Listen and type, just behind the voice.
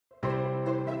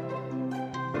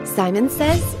Simon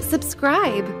says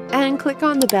subscribe and click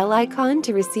on the bell icon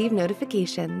to receive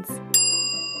notifications.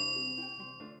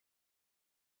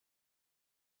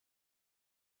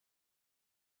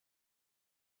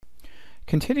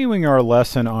 Continuing our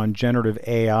lesson on generative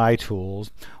AI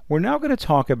tools, we're now going to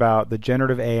talk about the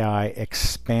generative AI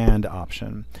expand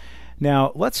option.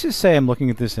 Now, let's just say I'm looking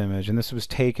at this image, and this was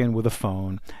taken with a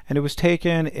phone, and it was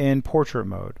taken in portrait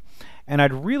mode. And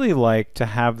I'd really like to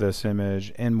have this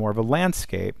image in more of a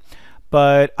landscape,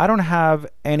 but I don't have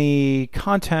any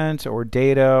content or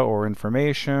data or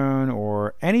information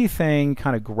or anything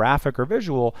kind of graphic or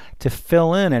visual to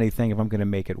fill in anything if I'm going to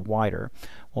make it wider.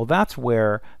 Well, that's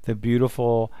where the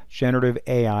beautiful generative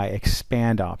AI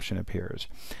expand option appears.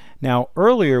 Now,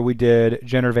 earlier we did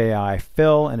generative AI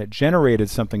fill, and it generated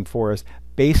something for us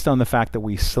based on the fact that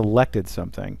we selected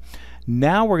something.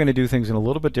 Now we're going to do things in a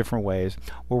little bit different ways,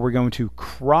 where we're going to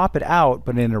crop it out,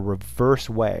 but in a reverse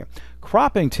way.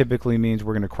 Cropping typically means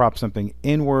we're going to crop something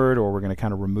inward, or we're going to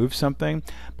kind of remove something,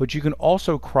 but you can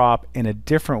also crop in a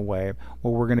different way,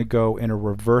 where we're going to go in a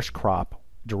reverse crop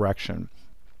direction.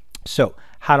 So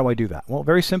how do I do that? Well,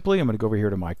 very simply, I'm going to go over here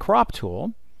to my crop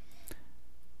tool,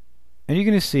 and you're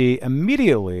going to see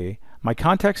immediately my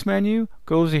context menu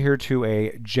goes here to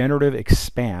a generative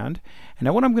expand. And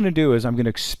now what I'm going to do is I'm going to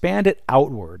expand it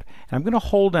outward. And I'm going to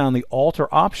hold down the Alt or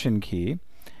Option key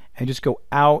and just go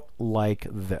out like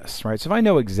this, right? So if I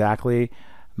know exactly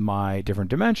my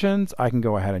different dimensions, I can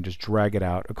go ahead and just drag it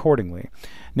out accordingly.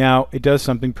 Now, it does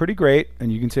something pretty great,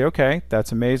 and you can say, okay,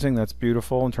 that's amazing, that's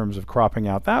beautiful in terms of cropping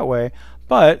out that way,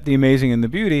 but the amazing and the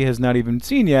beauty has not even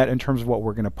seen yet in terms of what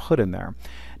we're going to put in there.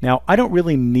 Now, I don't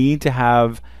really need to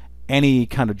have any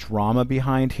kind of drama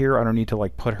behind here. I don't need to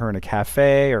like put her in a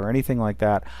cafe or anything like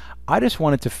that. I just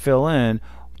want it to fill in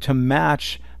to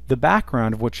match the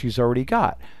background of what she's already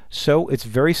got. So it's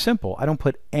very simple. I don't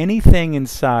put anything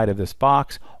inside of this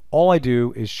box. All I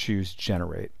do is choose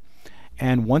generate.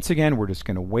 And once again, we're just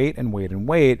going to wait and wait and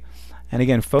wait. And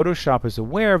again, Photoshop is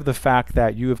aware of the fact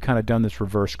that you have kind of done this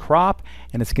reverse crop,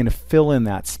 and it's going to fill in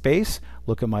that space.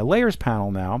 Look at my layers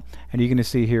panel now, and you're going to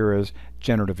see here is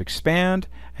generative expand,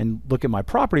 and look at my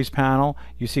properties panel.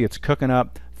 You see it's cooking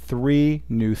up 3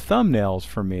 new thumbnails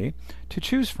for me to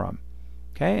choose from.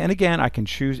 Okay, and again, I can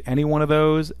choose any one of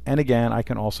those, and again, I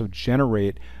can also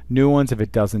generate new ones if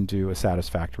it doesn't do a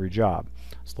satisfactory job.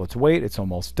 So let's wait, it's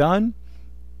almost done.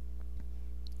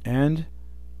 And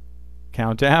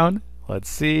countdown. Let's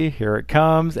see, here it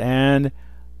comes, and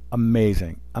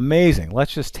amazing, amazing.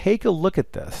 Let's just take a look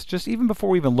at this. Just even before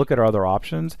we even look at our other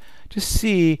options, just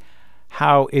see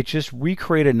how it just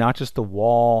recreated not just the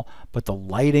wall, but the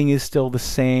lighting is still the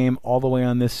same all the way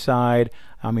on this side.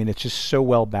 I mean, it's just so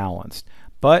well balanced.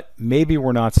 But maybe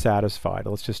we're not satisfied.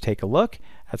 Let's just take a look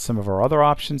at some of our other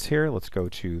options here. Let's go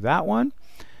to that one.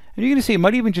 And you're going to see it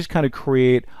might even just kind of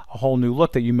create a whole new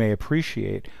look that you may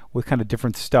appreciate with kind of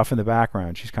different stuff in the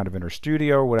background. She's kind of in her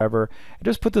studio or whatever. And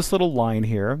just put this little line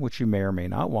here, which you may or may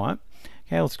not want.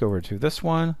 Okay, let's go over to this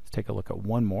one. Let's take a look at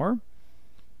one more.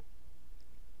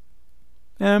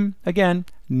 Again,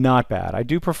 not bad. I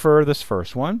do prefer this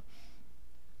first one.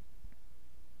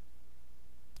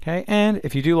 Okay, and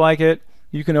if you do like it,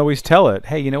 you can always tell it,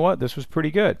 hey, you know what, this was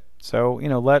pretty good. So, you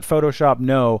know, let Photoshop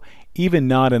know, even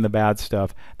not in the bad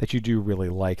stuff, that you do really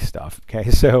like stuff.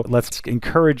 Okay, so let's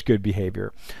encourage good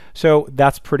behavior. So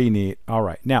that's pretty neat. All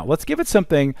right, now let's give it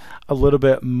something a little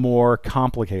bit more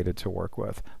complicated to work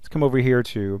with. Let's come over here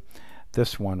to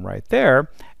this one right there,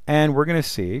 and we're going to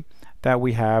see that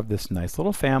we have this nice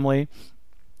little family,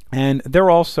 and they're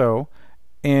also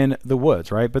in the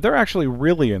woods, right? But they're actually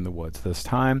really in the woods this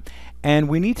time, and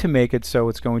we need to make it so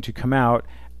it's going to come out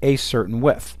a certain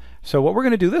width. So what we're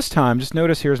going to do this time, just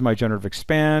notice here's my generative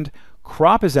expand,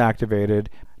 crop is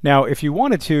activated. Now if you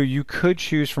wanted to, you could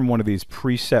choose from one of these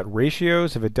preset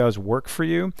ratios if it does work for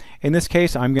you. In this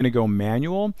case, I'm going to go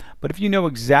manual, but if you know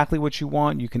exactly what you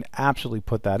want, you can absolutely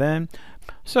put that in.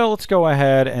 So let's go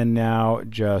ahead and now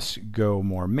just go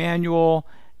more manual,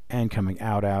 and coming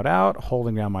out, out, out,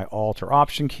 holding down my Alt or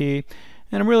Option key.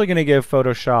 And I'm really going to give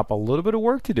Photoshop a little bit of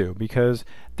work to do because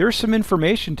there's some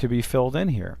information to be filled in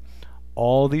here.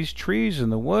 All these trees in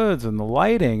the woods and the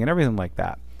lighting and everything like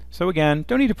that. So again,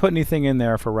 don't need to put anything in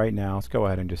there for right now. Let's go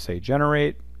ahead and just say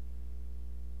generate.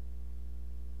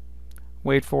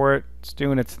 Wait for it. It's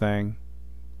doing its thing.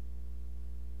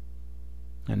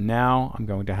 And now I'm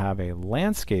going to have a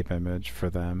landscape image for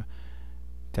them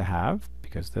to have,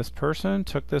 because this person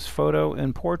took this photo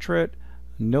in portrait.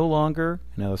 No longer.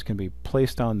 Now this can be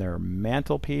placed on their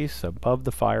mantelpiece above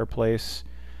the fireplace.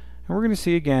 And And we're going to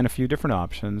see again a few different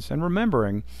options, and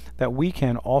remembering that we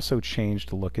can also change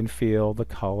the look and feel, the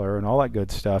color, and all that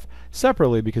good stuff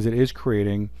separately, because it is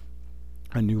creating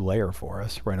a new layer for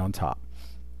us right on top.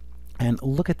 And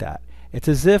look at that. It's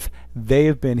as if they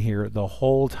have been here the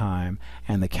whole time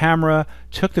and the camera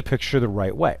took the picture the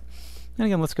right way. And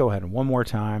again, let's go ahead and one more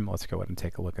time. Let's go ahead and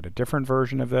take a look at a different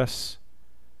version of this.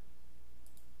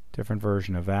 Different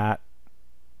version of that.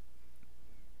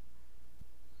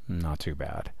 Not too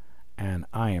bad. And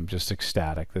I am just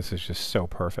ecstatic. This is just so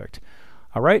perfect.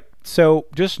 All right, so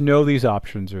just know these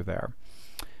options are there.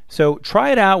 So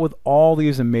try it out with all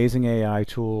these amazing AI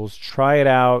tools. Try it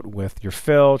out with your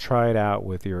fill, try it out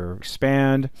with your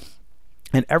expand,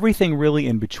 and everything really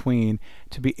in between,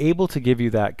 to be able to give you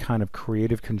that kind of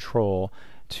creative control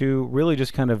to really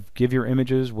just kind of give your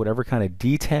images whatever kind of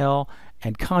detail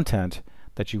and content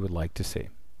that you would like to see.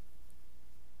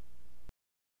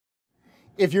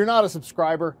 If you're not a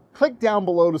subscriber, click down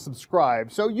below to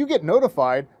subscribe so you get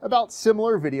notified about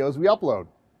similar videos we upload.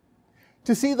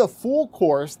 To see the full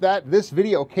course that this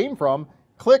video came from,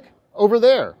 click over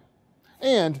there.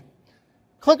 And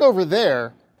click over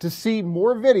there to see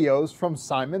more videos from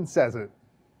Simon Says It.